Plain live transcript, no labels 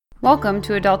Welcome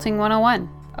to Adulting 101,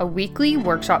 a weekly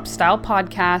workshop-style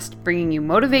podcast bringing you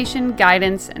motivation,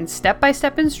 guidance, and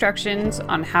step-by-step instructions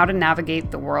on how to navigate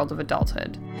the world of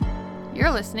adulthood. You're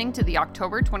listening to the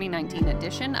October 2019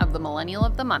 edition of the Millennial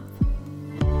of the Month.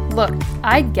 Look,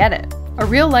 I get it. A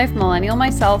real-life millennial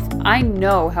myself, I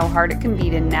know how hard it can be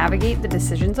to navigate the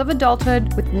decisions of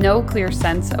adulthood with no clear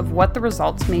sense of what the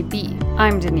results may be.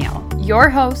 I'm Danielle, your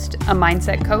host, a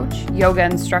mindset coach, yoga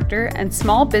instructor, and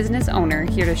small business owner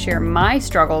here to share my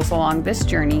struggles along this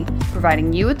journey,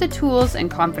 providing you with the tools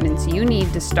and confidence you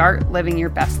need to start living your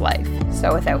best life.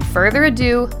 So without further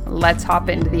ado, let's hop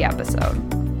into the episode.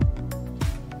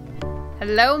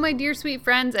 Hello, my dear sweet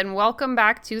friends, and welcome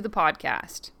back to the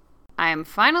podcast. I am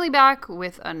finally back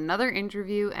with another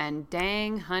interview, and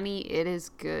dang, honey, it is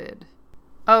good.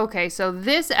 Okay, so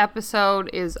this episode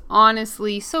is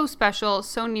honestly so special,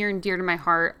 so near and dear to my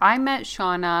heart. I met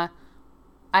Shawna,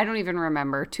 I don't even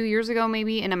remember, 2 years ago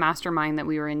maybe, in a mastermind that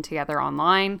we were in together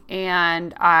online,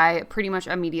 and I pretty much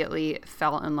immediately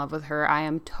fell in love with her. I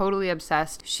am totally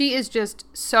obsessed. She is just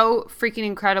so freaking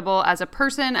incredible as a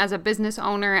person, as a business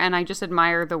owner, and I just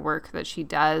admire the work that she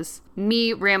does.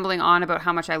 Me rambling on about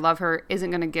how much I love her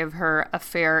isn't going to give her a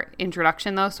fair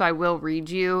introduction though, so I will read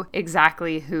you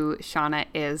exactly who Shawna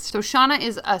is. So Shawna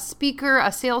is a speaker,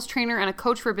 a sales trainer, and a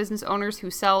coach for business owners who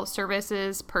sell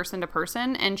services person to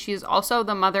person, and she is also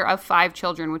the mother of 5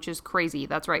 children, which is crazy.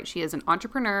 That's right, she is an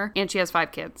entrepreneur and she has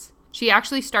 5 kids. She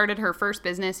actually started her first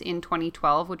business in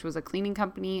 2012, which was a cleaning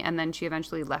company, and then she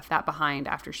eventually left that behind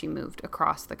after she moved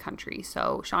across the country.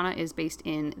 So Shawna is based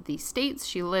in the States.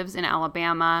 She lives in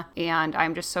Alabama, and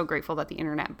I'm just so grateful that the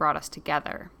internet brought us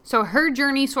together. So her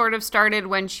journey sort of started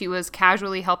when she was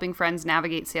casually helping friends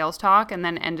navigate sales talk, and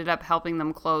then ended up helping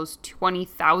them close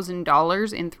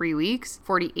 $20,000 in 3 weeks,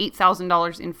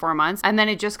 $48,000 in 4 months, and then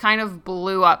it just kind of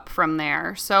blew up from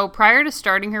there. So prior to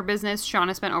starting her business,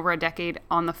 Shawna spent over a decade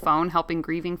on the phone helping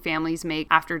grieving families make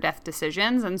after-death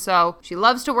decisions. And so she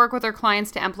loves to work with her clients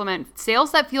to implement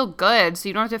sales that feel good, so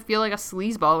you don't have to feel like a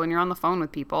sleazeball when you're on the phone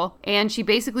with people. And she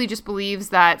basically just believes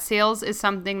that sales is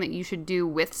something that you should do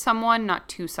with someone, not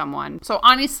to someone. So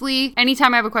honestly,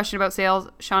 anytime I have a question about sales,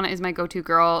 Shawna is my go-to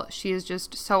girl. She is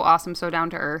just so awesome, so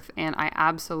down to earth, and I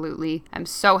absolutely am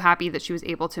so happy that she was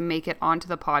able to make it onto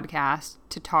the podcast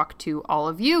to talk to all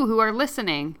of you who are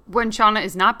listening. When Shawna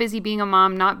is not busy being a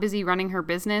mom, not busy running her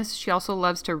business, she also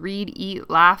loves to read, eat,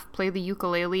 laugh, play the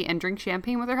ukulele, and drink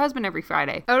champagne with her husband every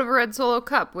Friday out of a red Solo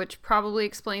cup, which probably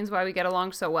explains why we get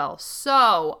along so well.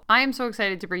 So I am so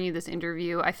excited to bring you this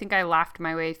interview. I think I laughed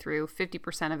my way through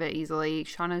 50% of it easily.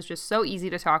 Shawna is just so easy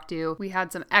to talk to. We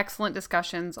had some excellent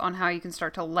discussions on how you can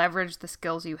start to leverage the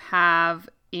skills you have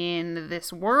in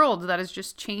this world that is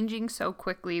just changing so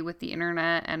quickly with the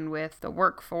internet and with the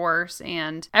workforce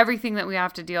and everything that we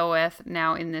have to deal with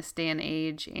now in this day and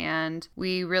age. And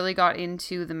we really got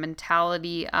into the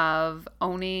mentality of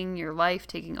owning your life,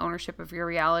 taking ownership of your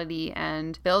reality,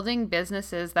 and building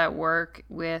businesses that work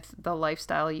with the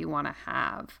lifestyle you want to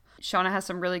have. Shawna has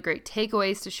some really great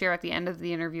takeaways to share at the end of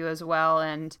the interview as well,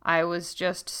 and I was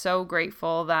just so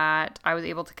grateful that I was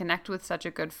able to connect with such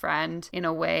a good friend in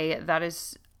a way that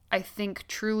is, I think,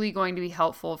 truly going to be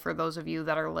helpful for those of you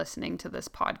that are listening to this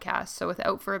podcast. So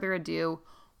without further ado,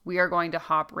 we are going to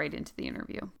hop right into the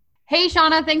interview. Hey,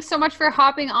 Shawna, thanks so much for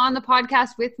hopping on the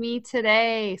podcast with me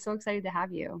today. So excited to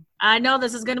have you. I know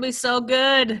this is going to be so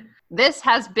good. This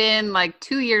has been like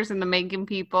 2 years in the making,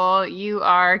 people. You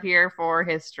are here for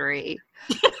history.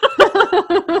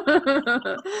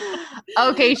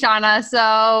 Okay, Shawna.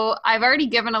 So I've already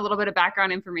given a little bit of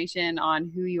background information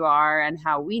on who you are and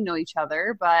how we know each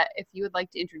other. But if you would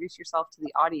like to introduce yourself to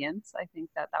the audience, I think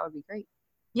that would be great.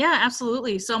 Yeah,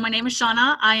 absolutely. So my name is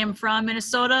Shawna. I am from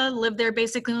Minnesota, lived there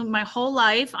basically my whole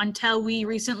life until we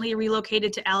recently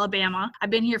relocated to Alabama.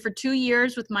 I've been here for 2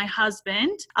 years with my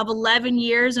husband of 11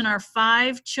 years and our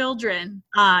 5 children.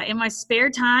 In my spare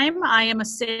time, I am a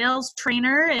sales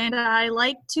trainer and I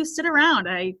like to sit around.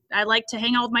 I like to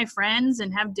hang out with my friends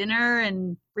and have dinner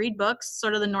and read books,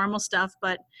 sort of the normal stuff,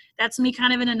 but that's me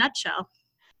kind of in a nutshell.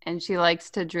 And she likes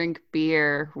to drink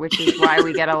beer, which is why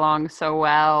we get along so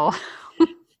well.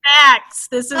 Facts.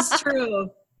 This is true.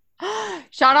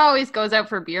 Shawna always goes out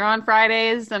for beer on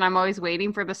Fridays, and I'm always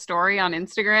waiting for the story on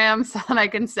Instagram so that I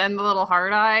can send the little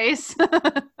heart eyes.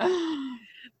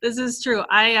 This is true.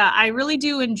 I really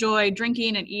do enjoy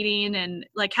drinking and eating and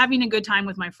like having a good time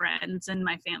with my friends and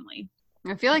my family.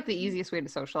 I feel like the easiest way to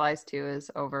socialize too is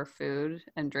over food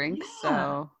and drinks. Yeah.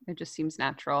 So it just seems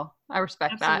natural. I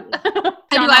respect Absolutely. That.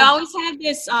 I do. I always had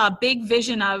this big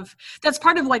vision of, that's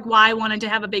part of like why I wanted to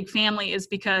have a big family, is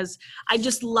because I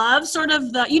just love sort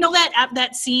of the,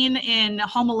 that scene in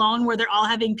Home Alone where they're all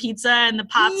having pizza and the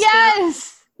pops.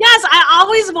 Yes. Yes, I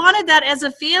always wanted that as a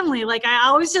family. Like, I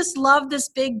always just loved this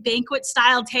big banquet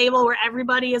style table where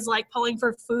everybody is like pulling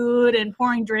for food and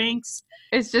pouring drinks.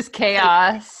 It's just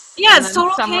chaos. Yeah, it's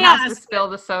total someone chaos. Has to spill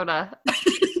the soda.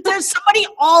 There's somebody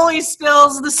always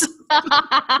spills the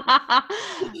soda.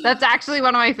 That's actually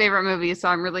one of my favorite movies, so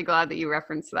I'm really glad that you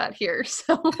referenced that here.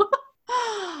 So,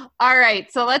 all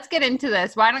right, so let's get into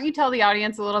this. Why don't you tell the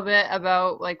audience a little bit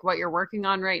about like what you're working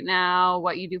on right now,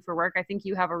 what you do for work? I think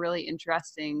you have a really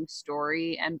interesting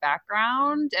story and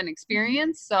background and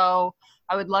experience, so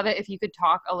I would love it if you could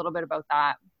talk a little bit about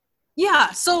that.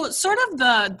 Yeah, so sort of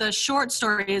the short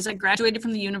story is I graduated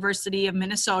from the University of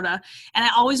Minnesota, and I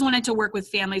always wanted to work with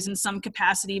families in some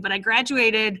capacity, but I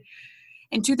graduated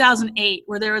in 2008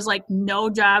 where there was like no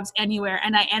jobs anywhere,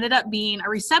 and I ended up being a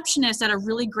receptionist at a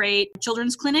really great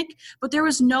children's clinic, but there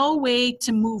was no way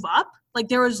to move up. Like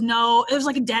it was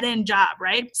like a dead end job,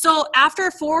 right? So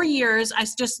after 4 years, I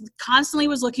just constantly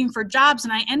was looking for jobs,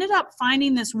 and I ended up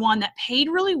finding this one that paid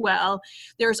really well.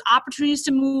 There's opportunities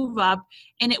to move up,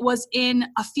 and it was in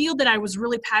a field that I was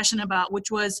really passionate about, which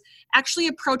was actually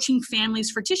approaching families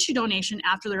for tissue donation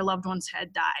after their loved ones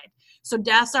had died. So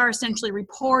deaths are essentially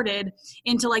reported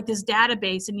into like this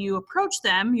database, and you approach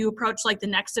them. You approach like the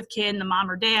next of kin, the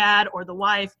mom or dad or the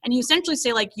wife, and you essentially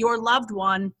say like, your loved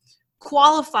one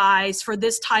qualifies for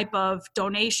this type of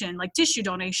donation, like tissue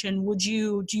donation. Do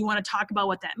you want to talk about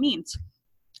what that means?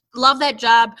 Love that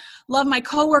job, love my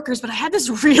coworkers, but I had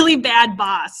this really bad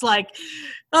boss. Like,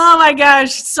 oh my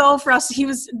gosh, so frustrated. He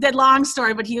was, that long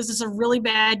story, but he was just a really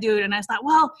bad dude. And I thought,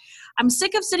 well, I'm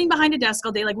sick of sitting behind a desk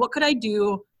all day. Like, what could I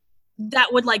do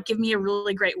that would like give me a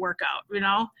really great workout,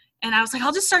 And I was like,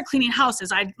 I'll just start cleaning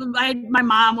houses. My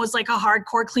mom was like a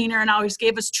hardcore cleaner and always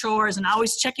gave us chores and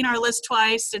always checking our list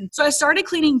twice. And so I started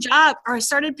I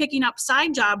started picking up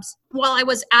side jobs while I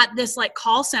was at this like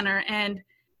call center. And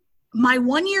my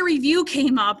 1 year review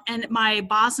came up, and my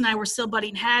boss and I were still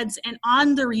butting heads. And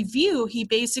on the review, he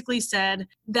basically said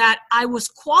that I was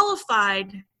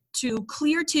qualified to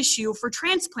clear tissue for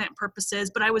transplant purposes,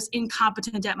 but I was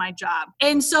incompetent at my job.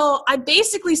 And so I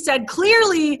basically said,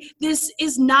 clearly, this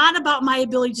is not about my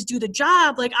ability to do the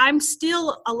job. Like, I'm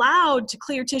still allowed to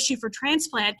clear tissue for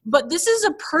transplant, but this is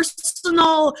a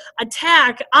personal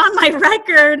attack on my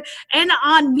record and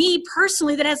on me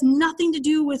personally that has nothing to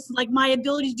do with like my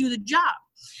ability to do the job.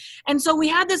 And so we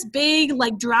had this big,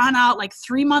 like drawn out, like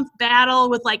 3-month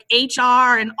battle with like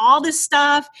HR and all this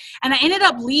stuff. And I ended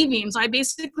up leaving. So I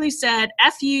basically said,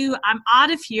 F you, I'm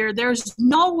out of here. There's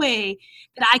no way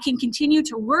that I can continue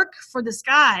to work for this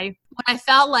guy when I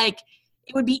felt like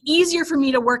it would be easier for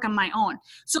me to work on my own.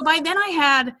 So by then I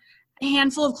had a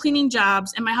handful of cleaning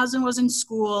jobs, and my husband was in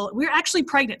school. We were actually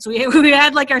pregnant. So we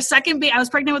had like our second baby. I was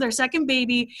pregnant with our second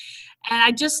baby, and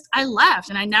I left,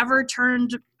 and I never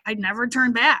turned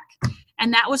back.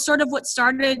 And that was sort of what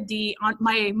started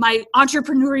my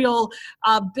entrepreneurial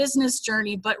business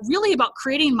journey, but really about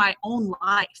creating my own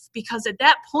life. Because at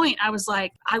that point, I was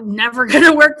like, I'm never going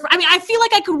to work. I feel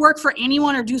like I could work for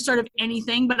anyone or do sort of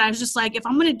anything, but I was just like, if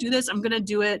I'm going to do this, I'm going to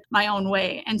do it my own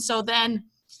way. And so then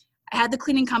I had the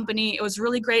cleaning company. It was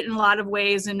really great in a lot of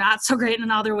ways and not so great in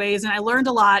other ways. And I learned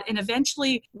a lot. And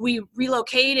eventually we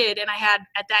relocated, and I had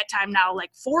at that time now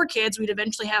like 4 kids. We'd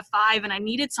eventually have 5. And I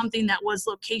needed something that was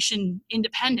location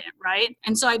independent, right?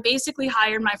 And so I basically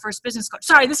hired my first business coach.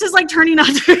 Sorry, this is like turning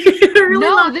on to really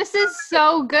long. This is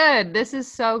so good. This is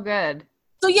so good.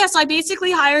 So yes, I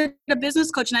basically hired a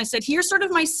business coach, and I said, here's sort of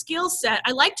my skill set.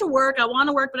 I like to work. I want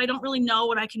to work, but I don't really know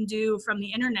what I can do from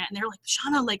the internet. And they're like,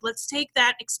 Shawna, like, let's take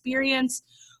that experience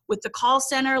with the call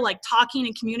center, like talking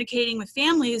and communicating with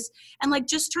families, and like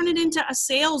just turn it into a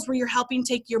sales where you're helping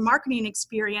take your marketing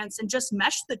experience and just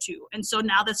mesh the two. And so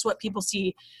now that's what people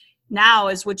see now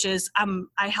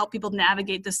I help people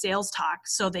navigate the sales talk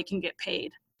so they can get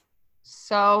paid.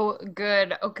 So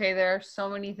good. Okay, there are so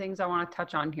many things I want to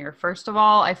touch on here. First of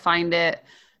all, I find it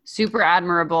super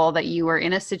admirable that you were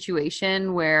in a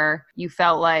situation where you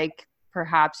felt like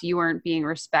perhaps you weren't being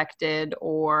respected,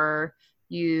 or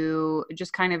you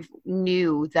just kind of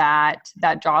knew that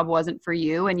that job wasn't for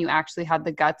you, and you actually had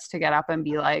the guts to get up and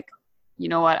be like, you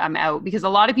know what, I'm out. Because a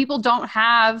lot of people don't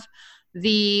have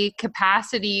the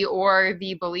capacity or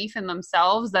the belief in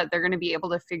themselves that they're going to be able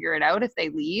to figure it out if they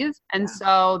leave. And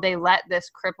so they let this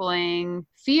crippling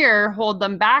fear hold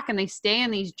them back, and they stay in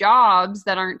these jobs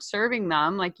that aren't serving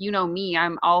them. Like, me,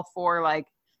 I'm all for like,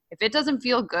 if it doesn't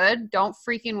feel good, don't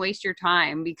freaking waste your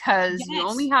time, because you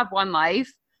only have one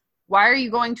life. why are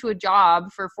you going to a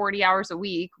job for 40 hours a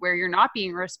week where you're not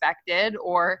being respected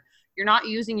or you're not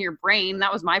using your brain?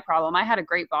 That was my problem. I had a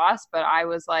great boss, but I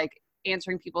was like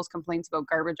answering people's complaints about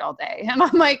garbage all day. And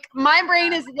I'm like, my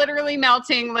brain is literally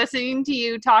melting listening to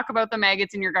you talk about the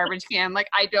maggots in your garbage can. Like,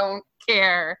 I don't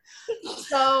care.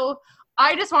 So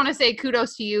I just want to say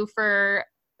kudos to you for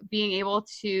being able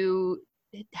to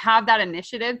have that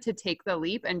initiative to take the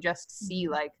leap and just see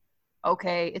like,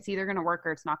 okay, it's either going to work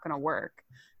or it's not going to work.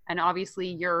 And obviously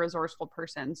you're a resourceful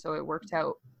person, so it worked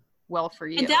out well for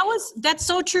you. And that's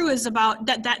so true, is about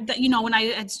that you know, when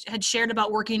I had shared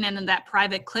about working in that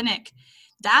private clinic,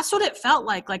 that's what it felt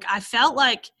like. Like, I felt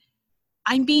like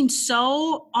I'm being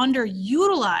so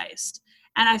underutilized,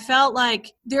 and I felt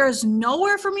like there's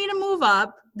nowhere for me to move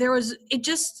up.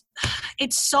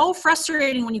 It's so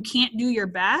frustrating when you can't do your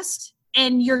best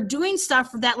and you're doing stuff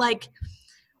that, like,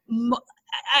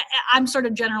 I'm sort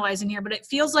of generalizing here, but it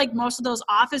feels like most of those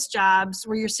office jobs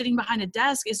where you're sitting behind a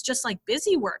desk is just like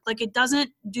busy work. Like, it doesn't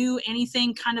do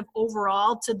anything kind of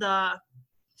overall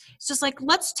it's just like,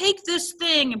 let's take this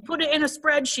thing and put it in a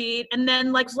spreadsheet, and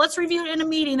then like, let's review it in a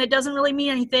meeting that doesn't really mean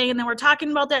anything. And then we're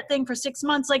talking about that thing for 6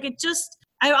 months. Like,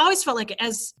 I always felt like,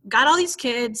 as got all these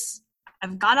kids,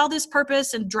 I've got all this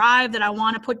purpose and drive that I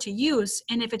want to put to use.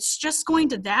 And if it's just going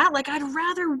to that, like, I'd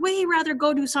way rather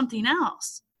go do something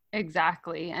else.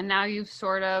 Exactly. And now you've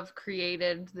sort of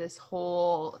created this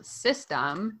whole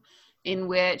system in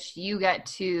which you get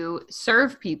to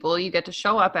serve people, you get to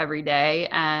show up every day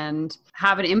and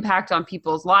have an impact on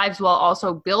people's lives while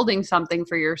also building something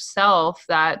for yourself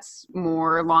that's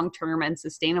more long-term and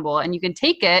sustainable. And you can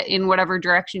take it in whatever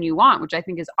direction you want, which I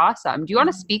think is awesome. Do you want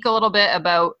to speak a little bit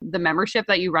about the membership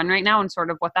that you run right now and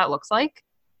sort of what that looks like?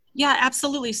 Yeah,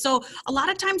 absolutely. So a lot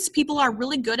of times people are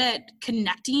really good at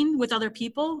connecting with other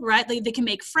people, right? They can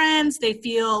make friends. They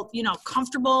feel, you know,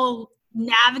 comfortable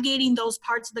navigating those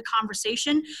parts of the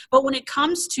conversation. But when it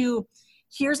comes to,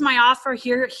 here's my offer,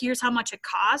 here's how much it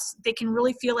costs, they can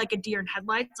really feel like a deer in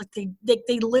headlights. Like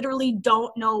they literally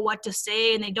don't know what to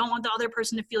say, and they don't want the other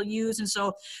person to feel used. And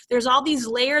so there's all these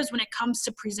layers when it comes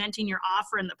to presenting your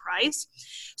offer and the price.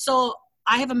 So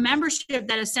I have a membership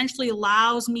that essentially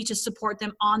allows me to support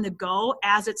them on the go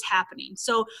as it's happening.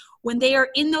 So when they are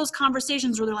in those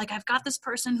conversations where they're like, I've got this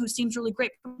person who seems really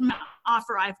great for my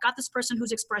offer, I've got this person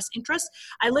who's expressed interest,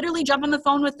 I literally jump on the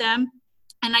phone with them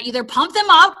and I either pump them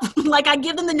up, like I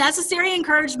give them the necessary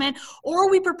encouragement, or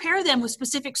we prepare them with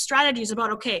specific strategies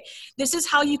about, okay, this is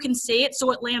how you can say it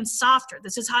so it lands softer.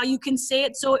 This is how you can say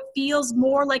it so it feels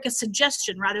more like a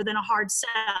suggestion rather than a hard sell,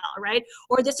 right?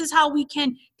 Or this is how we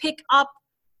can pick up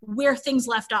where things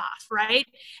left off, right?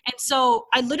 And so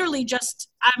I literally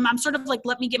I'm sort of like,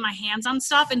 let me get my hands on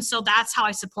stuff. And so that's how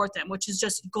I support them, which is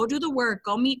just go do the work,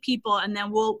 go meet people, and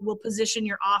then we'll position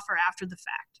your offer after the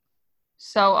fact.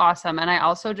 So awesome. And I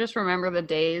also just remember the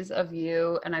days of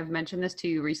you, and I've mentioned this to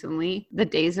you recently, the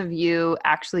days of you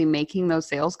actually making those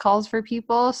sales calls for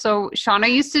people. So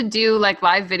Shawna used to do like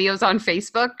live videos on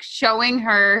Facebook showing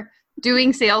her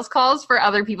doing sales calls for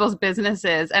other people's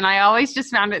businesses. And I always just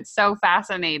found it so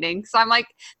fascinating. So I'm like,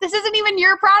 this isn't even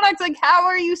your product. Like, how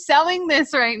are you selling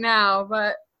this right now?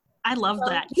 But I love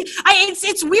that.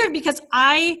 It's weird because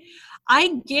I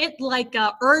get like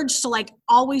a urge to like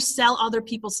always sell other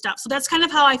people's stuff. So that's kind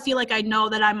of how I feel like I know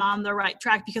that I'm on the right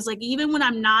track, because like, even when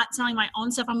I'm not selling my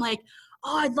own stuff, I'm like,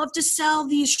 oh, I'd love to sell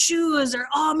these shoes, or,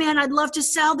 oh man, I'd love to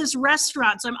sell this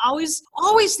restaurant. So I'm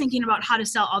always thinking about how to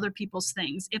sell other people's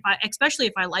things, especially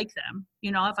if I like them,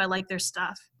 you know, if I like their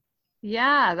stuff.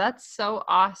 Yeah, that's so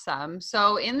awesome.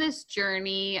 So in this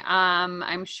journey,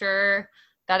 I'm sure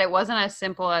that it wasn't as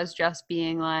simple as just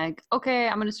being like, okay,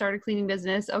 I'm going to start a cleaning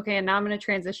business. Okay, and now I'm going to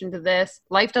transition to this.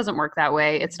 Life doesn't work that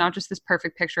way. It's not just this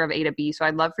perfect picture of A to B. So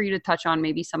I'd love for you to touch on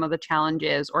maybe some of the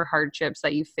challenges or hardships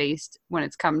that you faced when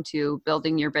it's come to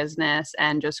building your business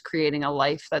and just creating a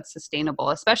life that's sustainable,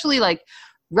 especially like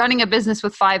running a business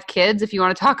with 5 kids. If you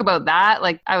want to talk about that,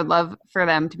 like I would love for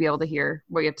them to be able to hear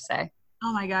what you have to say.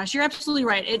 Oh my gosh, you're absolutely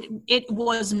right.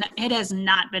 It has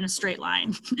not been a straight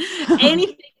line.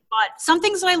 Anything. But some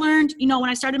things that I learned, you know, when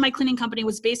I started my cleaning company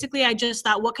was basically, I just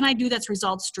thought, what can I do that's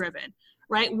results driven,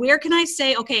 right? Where can I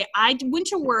say, okay, I went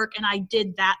to work and I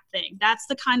did that thing. That's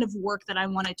the kind of work that I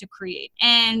wanted to create.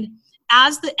 And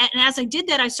as I did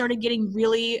that, I started getting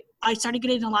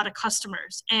a lot of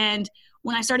customers. And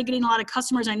when I started getting a lot of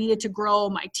customers, I needed to grow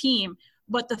my team.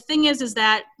 But the thing is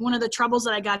that one of the troubles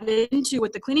that I got into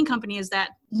with the cleaning company is that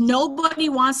nobody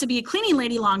wants to be a cleaning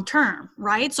lady long term,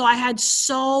 right? So I had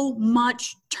so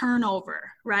much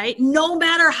turnover, right? No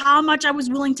matter how much I was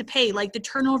willing to pay, like the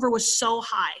turnover was so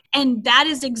high. And that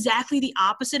is exactly the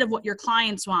opposite of what your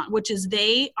clients want, which is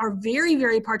they are very,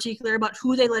 very particular about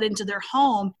who they let into their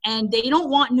home. And they don't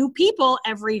want new people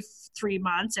every 3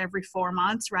 months, every 4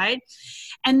 months, right?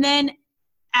 And then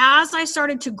as I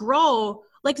started to grow,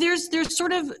 like there's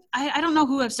sort of, I don't know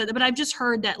who I've said that, but I've just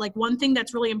heard that like one thing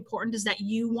that's really important is that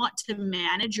you want to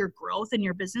manage your growth in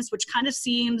your business, which kind of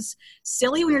seems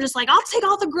silly when you're just like, I'll take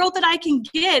all the growth that I can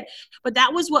get. But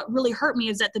that was what really hurt me,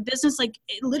 is that the business, like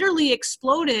it literally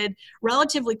exploded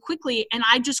relatively quickly and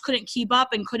I just couldn't keep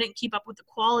up and couldn't keep up with the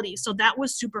quality. So that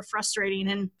was super frustrating,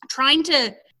 and trying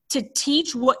to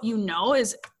teach what you know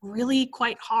is really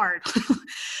quite hard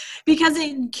because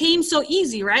it came so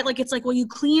easy, right? Like, it's like, well, you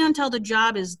clean until the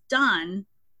job is done.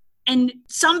 And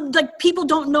some like people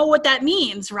don't know what that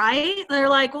means, right? They're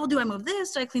like, well, do I move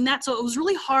this? Do I clean that? So it was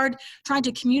really hard trying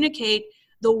to communicate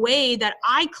the way that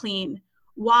I clean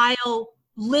while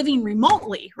living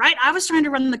remotely, right? I was trying to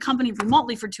run the company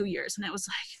remotely for 2 years, and it was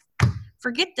like,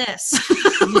 forget this.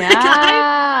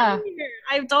 Yeah.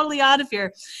 I'm totally out of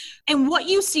here. And what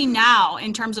you see now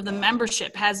in terms of the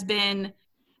membership has been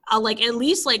like at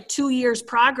least like 2 years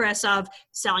progress of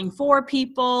selling for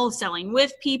people, selling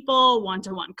with people,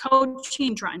 one-to-one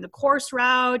coaching, trying the course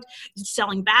route,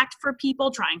 selling back for people,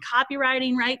 trying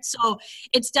copywriting, right? So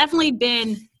it's definitely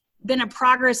been a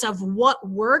progress of what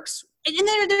works. And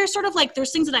there's sort of like,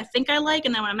 there's things that I think I like,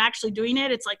 and then when I'm actually doing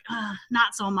it, it's like,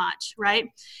 not so much, right?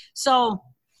 So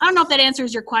I don't know if that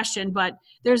answers your question, but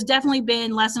there's definitely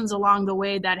been lessons along the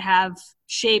way that have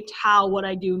shaped what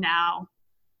I do now.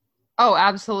 Oh,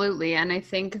 absolutely. And I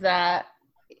think that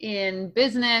in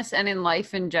business and in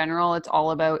life in general, it's all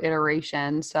about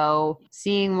iteration. So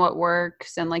seeing what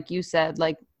works, and like you said,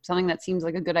 like something that seems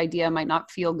like a good idea might not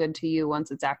feel good to you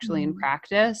once it's actually in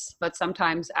practice, but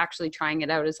sometimes actually trying it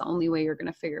out is the only way you're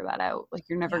going to figure that out. Like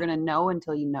you're never going to know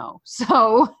until you know.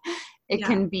 So it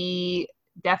can be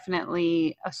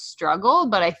definitely a struggle,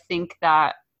 but I think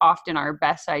that often our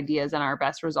best ideas and our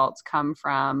best results come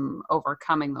from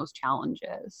overcoming those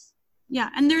challenges. Yeah.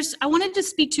 And I wanted to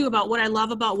speak to you about what I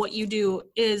love about what you do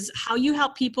is how you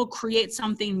help people create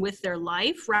something with their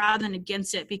life rather than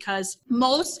against it. Because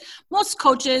most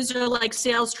coaches or like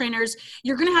sales trainers,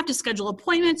 you're going to have to schedule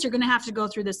appointments. You're going to have to go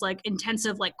through this like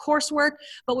intensive like coursework.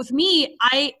 But with me,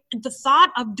 the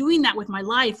thought of doing that with my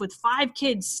life, with 5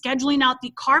 kids,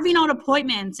 carving out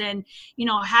appointments and,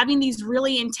 having these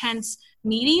really intense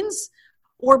meetings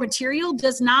or material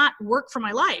does not work for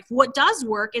my life. What does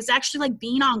work is actually like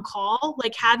being on call,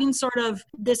 like having sort of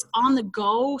this on the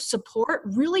go support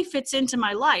really fits into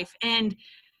my life. And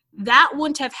that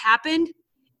wouldn't have happened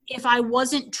if I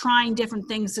wasn't trying different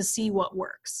things to see what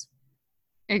works.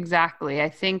 Exactly. I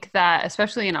think that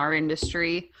especially in our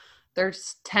industry, there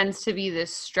tends to be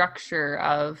this structure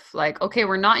of like, okay,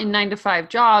 we're not in 9-to-5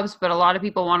 jobs, but a lot of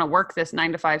people want to work this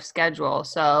 9-to-5 schedule.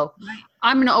 So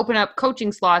I'm going to open up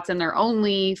coaching slots and they're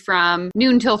only from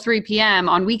noon till 3 p.m.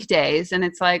 on weekdays. And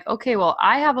it's like, okay, well,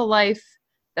 I have a life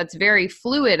that's very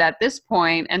fluid at this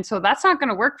point. And so that's not going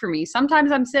to work for me. Sometimes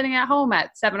I'm sitting at home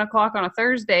at 7:00 on a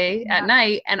Thursday at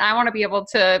night, and I want to be able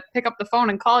to pick up the phone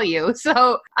and call you.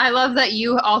 So I love that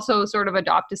you also sort of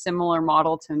adopt a similar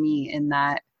model to me in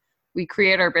that we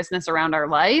create our business around our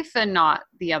life and not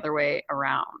the other way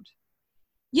around.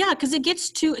 Yeah, because it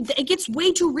gets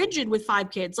way too rigid with 5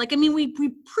 kids. Like, I mean, we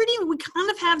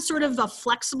kind of have sort of a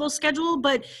flexible schedule,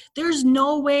 but there's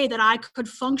no way that I could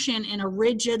function in a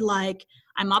rigid, like,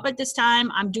 I'm up at this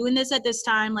time, I'm doing this at this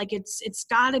time. Like, it's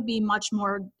got to be much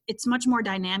more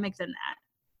dynamic than that.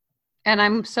 And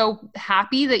I'm so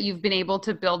happy that you've been able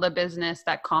to build a business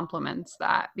that complements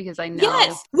that, because I know.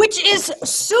 Yes, which is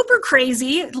super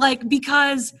crazy, like,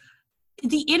 because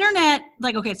the internet,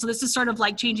 like, okay, so this is sort of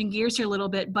like changing gears here a little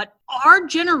bit, but our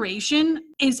generation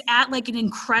is at like an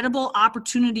incredible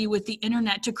opportunity with the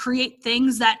internet to create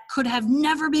things that could have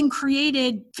never been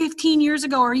created 15 years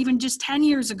ago or even just 10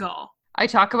 years ago. I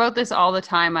talk about this all the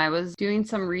time. I was doing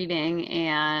some reading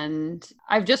and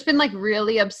I've just been like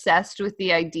really obsessed with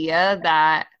the idea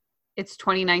that it's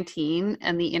 2019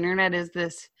 and the internet is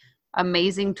this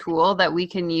amazing tool that we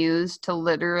can use to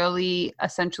literally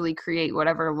essentially create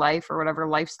whatever life or whatever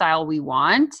lifestyle we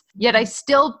want. Yet I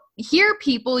still hear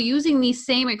people using these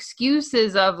same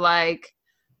excuses of like,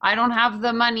 I don't have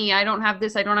the money, I don't have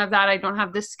this, I don't have that, I don't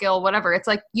have this skill, whatever. It's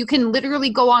like you can literally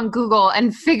go on Google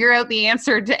and figure out the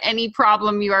answer to any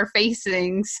problem you are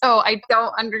facing. So I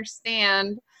don't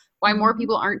understand why more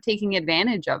people aren't taking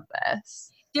advantage of this.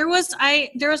 There was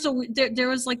like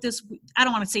this, I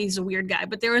don't want to say he's a weird guy,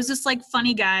 but there was this like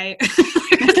funny guy.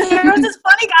 There was this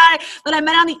funny guy that I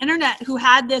met on the internet who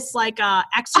had this like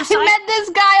exercise. I met this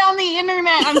guy on the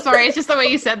internet. I'm sorry. It's just the way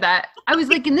you said that. I was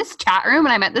like in this chat room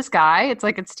and I met this guy. It's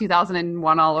like it's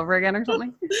 2001 all over again or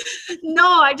something.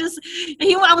 No, I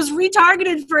was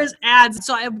retargeted for his ads.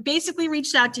 So I basically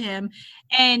reached out to him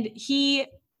and he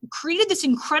created this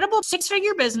incredible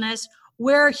 6-figure business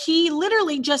where he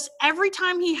literally just every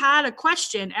time he had a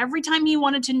question, every time he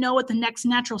wanted to know what the next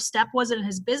natural step was in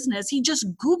his business, he just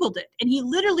Googled it. And he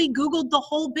literally Googled the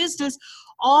whole business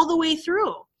all the way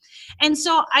through. And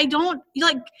so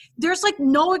there's like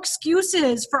no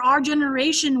excuses for our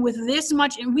generation with this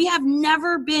much. And we have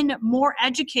never been more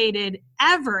educated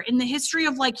ever in the history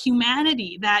of like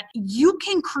humanity that you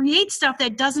can create stuff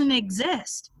that doesn't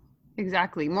exist.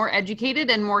 Exactly. More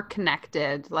educated and more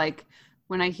connected. Like,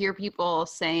 when I hear people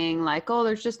saying like, oh,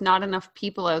 there's just not enough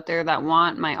people out there that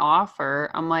want my offer,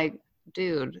 I'm like,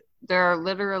 dude, there are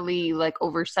literally like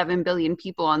over 7 billion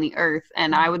people on the earth.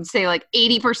 And I would say like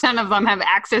 80% of them have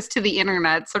access to the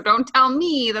internet. So don't tell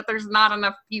me that there's not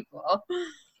enough people.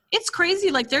 It's crazy.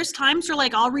 Like there's times where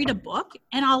like I'll read a book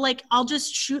and I'll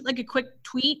just shoot like a quick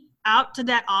tweet out to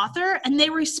that author and they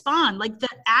respond. Like the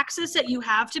access that you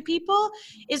have to people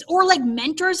is, or like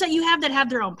mentors that you have that have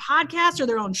their own podcasts or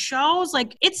their own shows.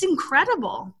 Like it's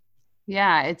incredible.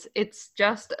 Yeah. It's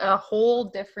just a whole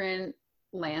different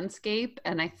landscape.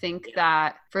 And I think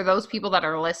that for those people that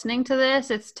are listening to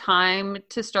this, it's time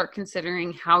to start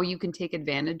considering how you can take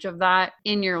advantage of that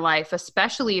in your life,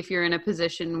 especially if you're in a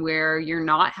position where you're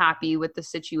not happy with the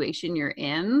situation you're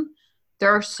in. There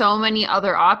are so many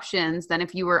other options than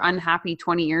if you were unhappy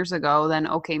 20 years ago, then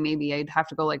okay, maybe I'd have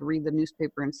to go like read the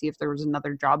newspaper and see if there was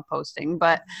another job posting.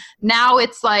 But now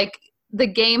it's like the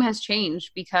game has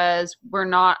changed because we're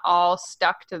not all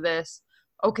stuck to this.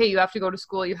 Okay, you have to go to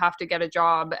school, you have to get a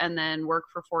job and then work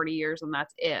for 40 years and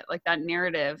that's it. Like that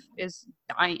narrative is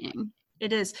dying.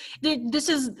 It is. This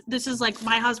is like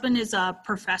my husband is a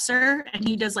professor and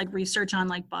he does like research on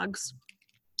like bugs.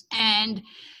 And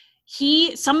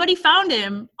somebody found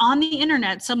him on the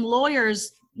internet. Some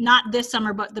lawyers, not this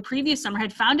summer, but the previous summer,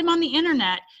 had found him on the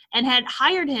internet and had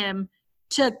hired him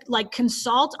to like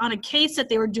consult on a case that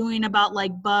they were doing about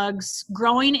like bugs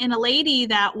growing in a lady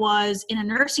that was in a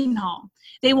nursing home.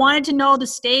 They wanted to know the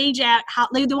stage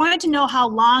they wanted to know how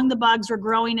long the bugs were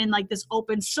growing in like this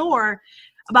open sore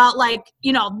about like,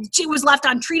 she was left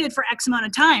untreated for X amount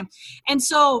of time. And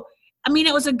so, I mean,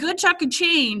 it was a good chunk of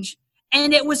change.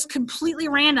 And it was completely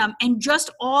random and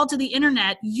just all to the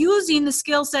internet using the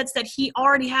skill sets that he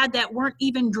already had that weren't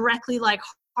even directly like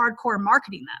hardcore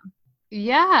marketing them.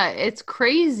 Yeah, it's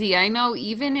crazy. I know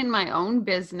even in my own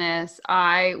business,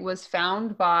 I was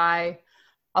found by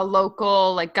a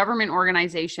local like government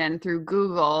organization through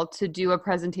Google to do a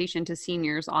presentation to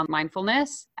seniors on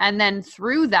mindfulness. And then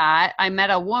through that, I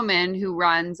met a woman who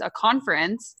runs a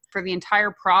conference for the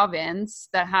entire province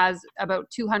that has about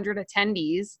 200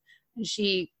 attendees. And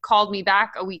she called me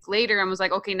back a week later and was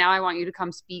like, okay, now I want you to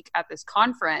come speak at this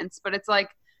conference. But it's like,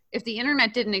 if the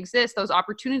internet didn't exist, those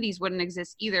opportunities wouldn't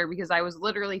exist either because I was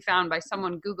literally found by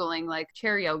someone Googling like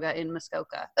chair yoga in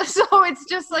Muskoka. So it's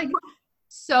just like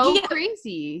so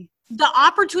crazy. The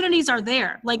opportunities are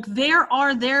there. Like there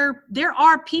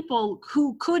are people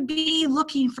who could be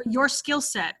looking for your skill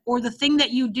set or the thing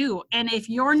that you do. And if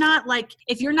you're not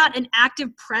an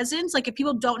active presence, like if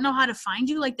people don't know how to find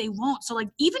you, like they won't. So like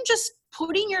even just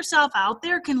putting yourself out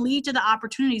there can lead to the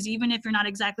opportunities, even if you're not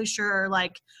exactly sure,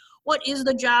 like what is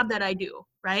the job that I do,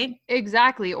 right?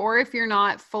 Exactly. Or if you're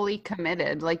not fully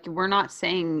committed, like we're not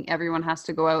saying everyone has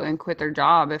to go out and quit their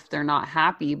job if they're not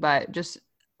happy, but just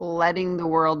letting the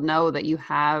world know that you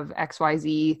have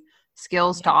XYZ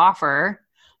skills to offer,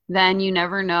 then you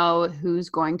never know who's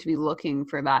going to be looking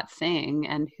for that thing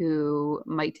and who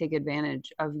might take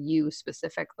advantage of you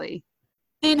specifically.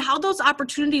 And how those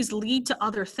opportunities lead to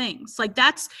other things. Like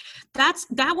that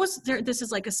was there. This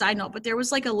is like a side note, but there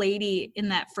was like a lady in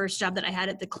that first job that I had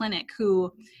at the clinic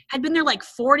who had been there like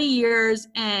 40 years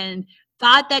and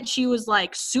thought that she was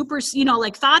like super,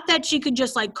 like thought that she could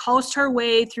just like coast her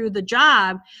way through the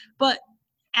job. But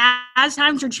as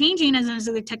times were changing, as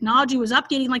the technology was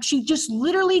updating, like she just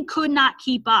literally could not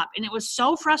keep up. And it was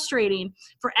so frustrating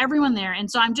for everyone there. And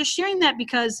so I'm just sharing that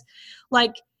because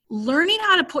like learning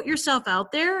how to put yourself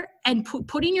out there and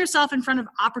putting yourself in front of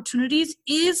opportunities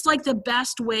is like the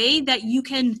best way that you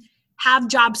can have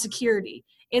job security,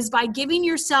 is by giving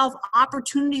yourself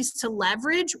opportunities to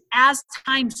leverage as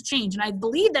times change. And I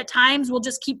believe that times will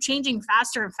just keep changing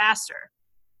faster and faster.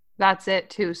 That's it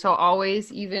too. So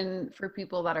always, even for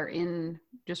people that are in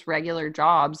just regular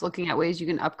jobs, looking at ways you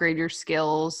can upgrade your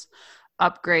skills,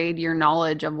 upgrade your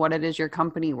knowledge of what it is your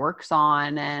company works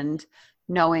on, and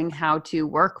knowing how to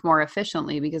work more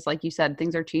efficiently, because like you said,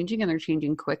 things are changing and they're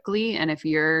changing quickly. And if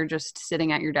you're just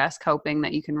sitting at your desk hoping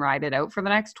that you can ride it out for the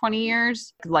next 20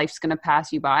 years, life's going to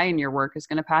pass you by and your work is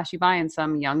going to pass you by. And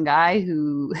some young guy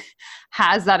who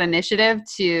has that initiative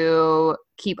to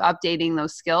keep updating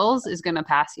those skills is going to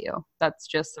pass you. That's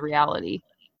just the reality.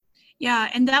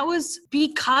 Yeah, and that was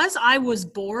because I was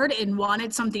bored and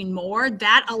wanted something more.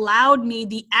 That allowed me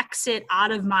the exit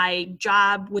out of my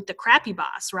job with the crappy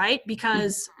boss, right?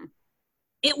 Because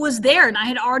it was there and I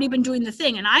had already been doing the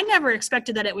thing. And I never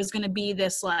expected that it was going to be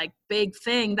this like big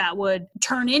thing that would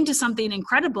turn into something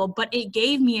incredible, but it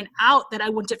gave me an out that I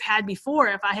wouldn't have had before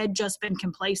if I had just been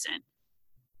complacent.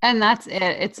 And that's it.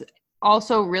 It's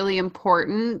also really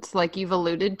important, like you've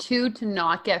alluded to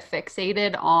not get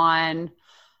fixated on,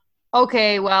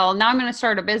 okay, well, now I'm going to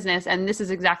start a business and this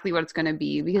is exactly what it's going to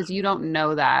be, because you don't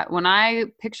know that. When I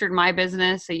pictured my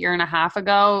business a year and a half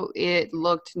ago, it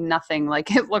looked nothing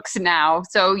like it looks now.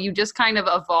 So you just kind of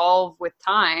evolve with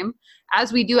time,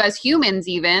 as we do as humans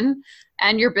even,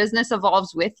 and your business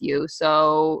evolves with you.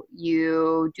 So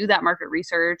you do that market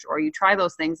research or you try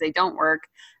those things, they don't work.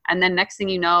 And then next thing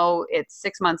you know, it's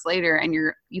 6 months later and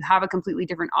you have a completely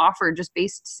different offer just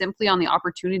based simply on the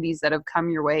opportunities that have come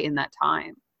your way in that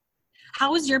time.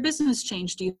 How has your business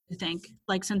changed, do you think,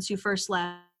 like since you first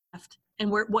left, and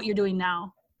what you're doing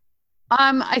now?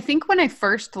 I think when I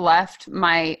first left,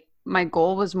 my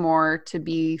goal was more to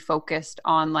be focused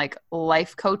on like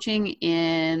life coaching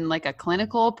in like a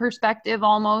clinical perspective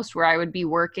almost, where I would be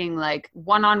working like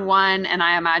one-on-one, and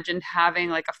I imagined having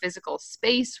like a physical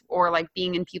space or like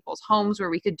being in people's homes where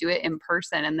we could do it in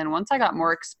person. And then once I got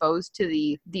more exposed to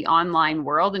the online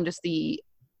world and just the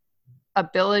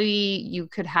ability you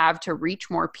could have to reach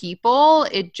more people,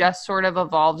 it just sort of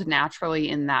evolved naturally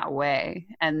in that way.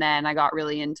 And then I got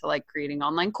really into like creating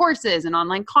online courses and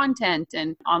online content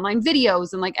and online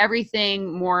videos and like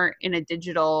everything more in a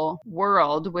digital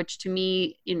world, which to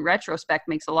me in retrospect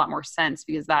makes a lot more sense,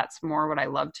 because that's more what I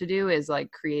love to do, is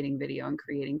like creating video and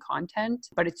creating content.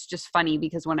 But it's just funny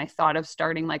because when I thought of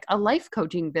starting like a life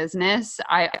coaching business,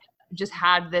 I just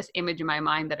had this image in my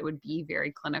mind that it would be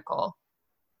very clinical.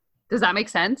 Does that make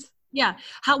sense? Yeah.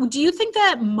 How do you think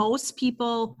that most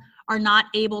people are not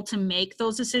able to make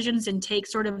those decisions and take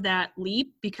sort of that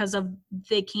leap because of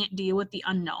they can't deal with the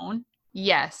unknown?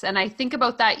 Yes. And I think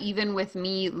about that even with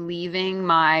me leaving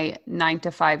my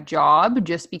 9-to-5 job,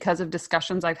 just because of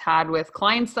discussions I've had with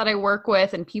clients that I work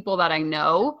with and people that I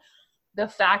know. The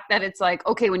fact that it's like,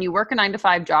 okay, when you work a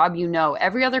 9-to-5 job, you know,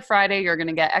 every other Friday you're going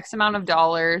to get X amount of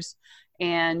dollars.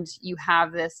 And you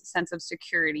have this sense of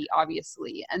security,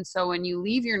 obviously. And so when you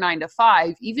leave your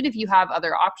 9-to-5, even if you have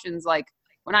other options, like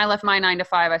when I left my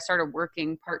 9-to-5, I started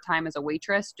working part-time as a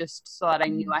waitress just so that I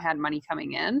knew I had money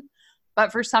coming in.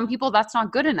 But for some people, that's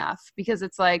not good enough, because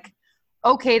it's like,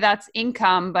 okay, that's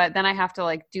income, but then I have to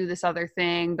like do this other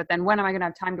thing. But then when am I going to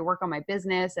have time to work on my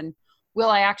business? And will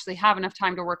I actually have enough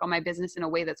time to work on my business in a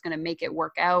way that's going to make it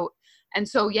work out? And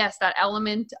so, yes, that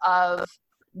element of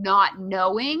not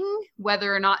knowing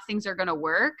whether or not things are going to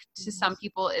work to some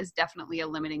people is definitely a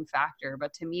limiting factor.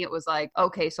 But to me, it was like,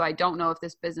 okay, so I don't know if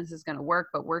this business is going to work,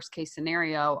 but worst case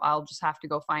scenario, I'll just have to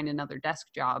go find another desk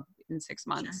job in 6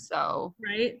 months. Sure. So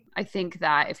right. I think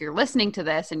that if you're listening to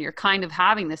this and you're kind of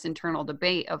having this internal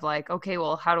debate of like, okay,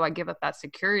 well, how do I give up that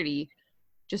security?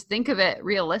 Just think of it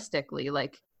realistically.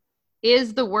 Like,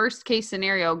 is the worst case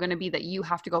scenario going to be that you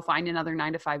have to go find another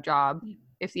 9-to-5 job?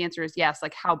 If the answer is yes,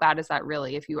 like how bad is that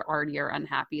really if you already are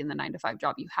unhappy in the 9-to-5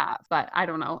 job you have? But I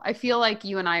don't know. I feel like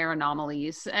you and I are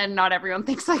anomalies and not everyone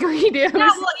thinks like we do. Yeah,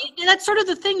 well, that's sort of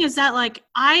the thing, is that like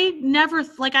I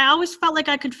always felt like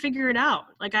I could figure it out.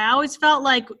 Like I always felt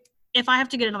like if I have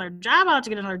to get another job, I'll have to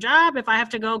get another job. If I have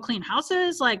to go clean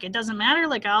houses, like it doesn't matter.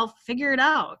 Like I'll figure it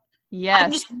out. Yes. I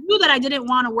just knew that I didn't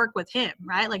want to work with him,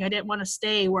 right? Like I didn't want to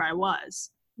stay where I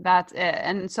was. That's it.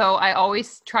 And so I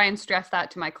always try and stress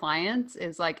that to my clients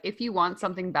is like, if you want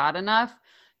something bad enough,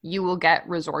 you will get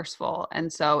resourceful.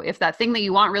 And so if that thing that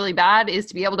you want really bad is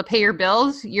to be able to pay your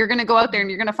bills, you're going to go out there and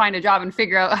you're going to find a job and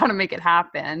figure out how to make it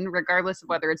happen, regardless of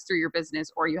whether it's through your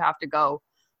business or you have to go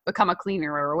become a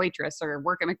cleaner or a waitress or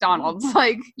work at McDonald's.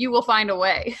 Like you will find a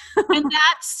way. And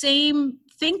that same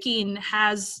thinking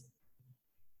has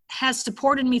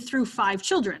supported me through 5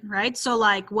 children, right? So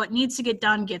like what needs to get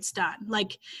done gets done.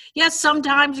 Like, yes,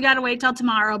 sometimes you got to wait till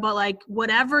tomorrow, but like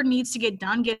whatever needs to get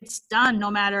done gets done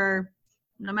no matter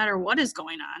what is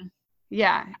going on.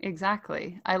 Yeah,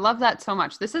 exactly. I love that so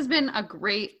much. This has been a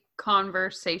great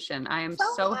conversation. I am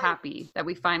so happy that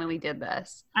we finally did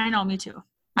this. I know, me too.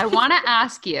 I want to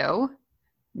ask you,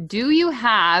 do you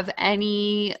have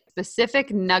any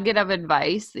specific nugget of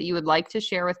advice that you would like to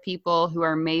share with people who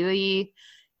are maybe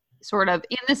sort of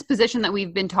in this position that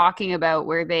we've been talking about,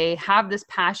 where they have this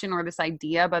passion or this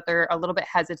idea, but they're a little bit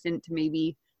hesitant to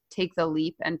maybe take the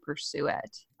leap and pursue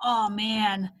it? Oh,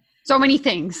 man. So many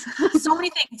things. So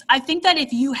many things. I think that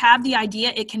if you have the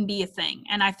idea, it can be a thing.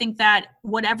 And I think that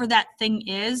whatever that thing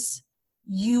is,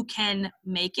 you can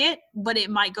make it, but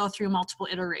it might go through multiple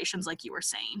iterations, like you were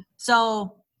saying.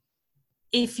 So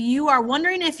if you are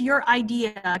wondering if your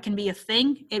idea can be a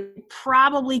thing, it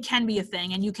probably can be a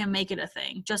thing, and you can make it a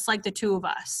thing, just like the two of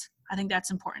us. I think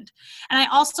that's important. And I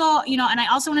also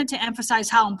wanted to emphasize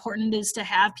how important it is to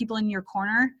have people in your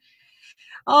corner.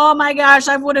 Oh my gosh,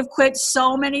 I would have quit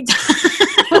so many times.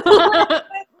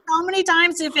 So many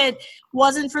times if it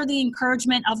wasn't for the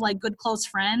encouragement of like good close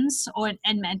friends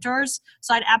and mentors.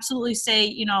 So I'd absolutely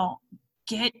say,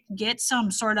 get some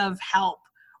sort of help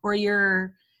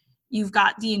where you've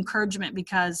got the encouragement,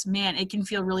 because man, it can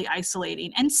feel really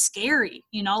isolating and scary,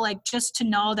 like just to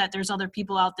know that there's other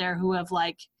people out there who have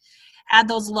like had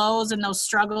those lows and those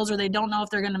struggles, or they don't know if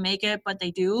they're going to make it, but they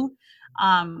do.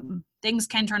 Things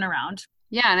can turn around.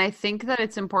 Yeah. And I think that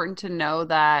it's important to know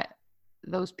that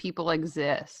those people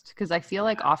exist, because I feel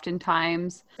like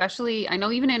oftentimes, especially I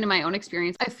know even in my own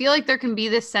experience, I feel like there can be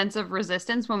this sense of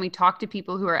resistance when we talk to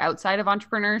people who are outside of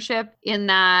entrepreneurship, in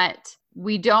that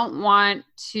we don't want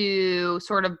to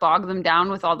sort of bog them down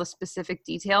with all the specific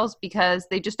details because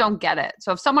they just don't get it.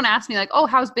 So if someone asks me like, oh,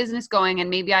 how's business going? And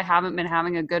maybe I haven't been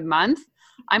having a good month,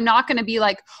 I'm not going to be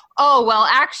like, oh, well,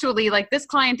 actually, like this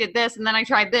client did this and then I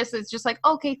tried this. It's just like,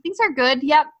 okay, things are good.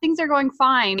 Yep, things are going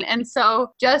fine. And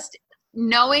so just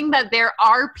knowing that there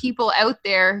are people out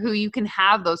there who you can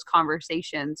have those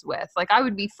conversations with. Like I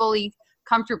would be fully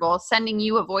comfortable sending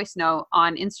you a voice note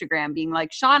on Instagram being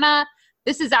like, Shawna,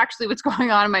 this is actually what's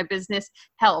going on in my business,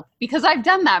 help, because I've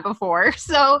done that before.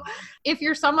 So if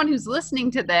you're someone who's listening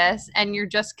to this and you're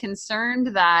just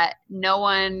concerned that no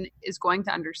one is going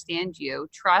to understand you,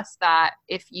 trust that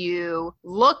if you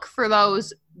look for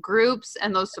those groups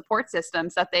and those support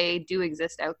systems, that they do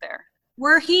exist out there.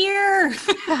 We're here.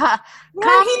 Come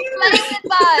play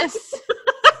with us.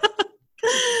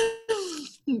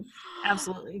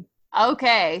 Absolutely.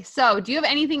 Okay. So do you have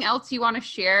anything else you want to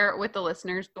share with the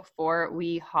listeners before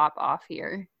we hop off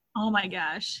here? Oh my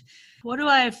gosh. What do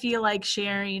I feel like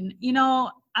sharing?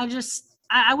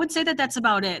 I would say that that's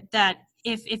about it. That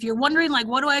if you're wondering, like,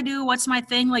 what do I do? What's my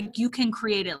thing? Like, you can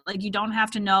create it. Like, you don't have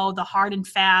to know the hard and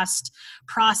fast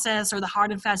process or the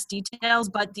hard and fast details,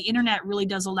 but the internet really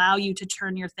does allow you to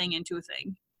turn your thing into a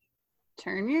thing.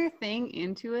 Turn your thing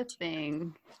into a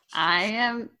thing. I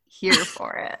am here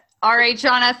for it. All right,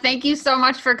 Shawna, thank you so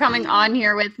much for coming on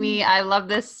here with me. I love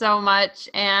this so much,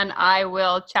 and I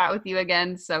will chat with you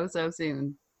again so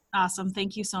soon. Awesome.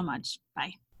 Thank you so much.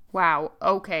 Bye. Wow.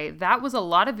 Okay. That was a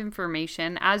lot of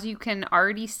information. As you can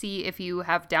already see, if you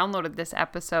have downloaded this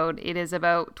episode, it is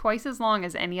about twice as long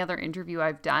as any other interview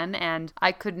I've done. And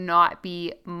I could not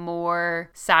be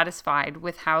more satisfied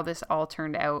with how this all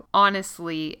turned out.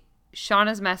 Honestly,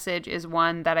 Shawna's message is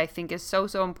one that I think is so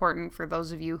important for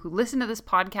those of you who listen to this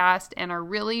podcast and are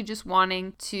really just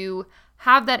wanting to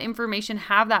have that information,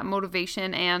 have that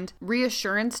motivation and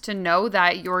reassurance to know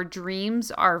that your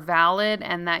dreams are valid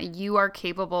and that you are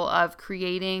capable of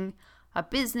creating a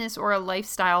business or a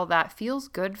lifestyle that feels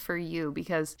good for you,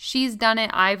 because she's done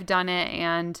it, I've done it,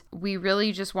 and we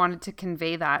really just wanted to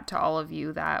convey that to all of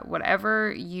you, that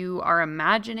whatever you are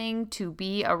imagining to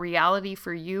be a reality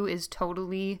for you is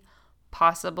totally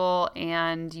possible,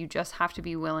 and you just have to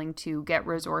be willing to get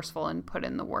resourceful and put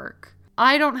in the work.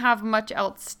 I don't have much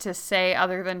else to say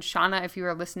other than, Shawna, if you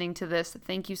are listening to this,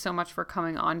 thank you so much for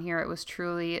coming on here. It was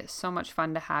truly so much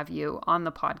fun to have you on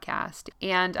the podcast.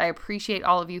 And I appreciate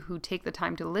all of you who take the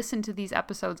time to listen to these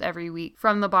episodes every week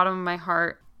from the bottom of my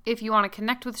heart. If you want to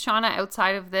connect with Shawna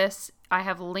outside of this, I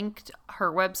have linked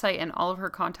her website and all of her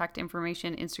contact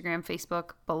information, Instagram,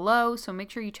 Facebook, below. So make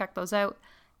sure you check those out.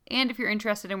 And if you're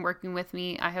interested in working with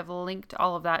me, I have linked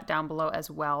all of that down below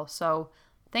as well. So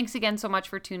thanks again so much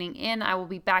for tuning in. I will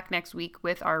be back next week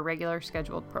with our regular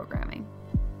scheduled programming.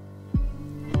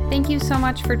 Thank you so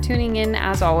much for tuning in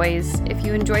as always. If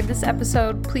you enjoyed this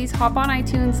episode, please hop on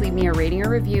iTunes, leave me a rating or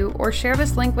review, or share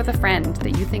this link with a friend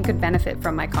that you think could benefit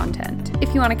from my content.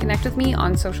 If you want to connect with me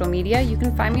on social media, you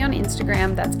can find me on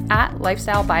Instagram, that's at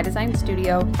Lifestyle by Design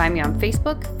Studio. Find me on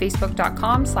Facebook,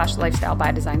 facebook.com/Lifestyle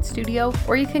by Design Studio,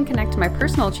 or you can connect to my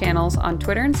personal channels on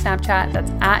Twitter and Snapchat,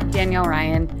 that's at Danielle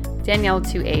Ryan, Danielle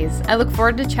with 2 A's. I look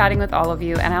forward to chatting with all of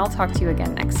you, and I'll talk to you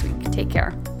again next week. Take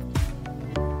care.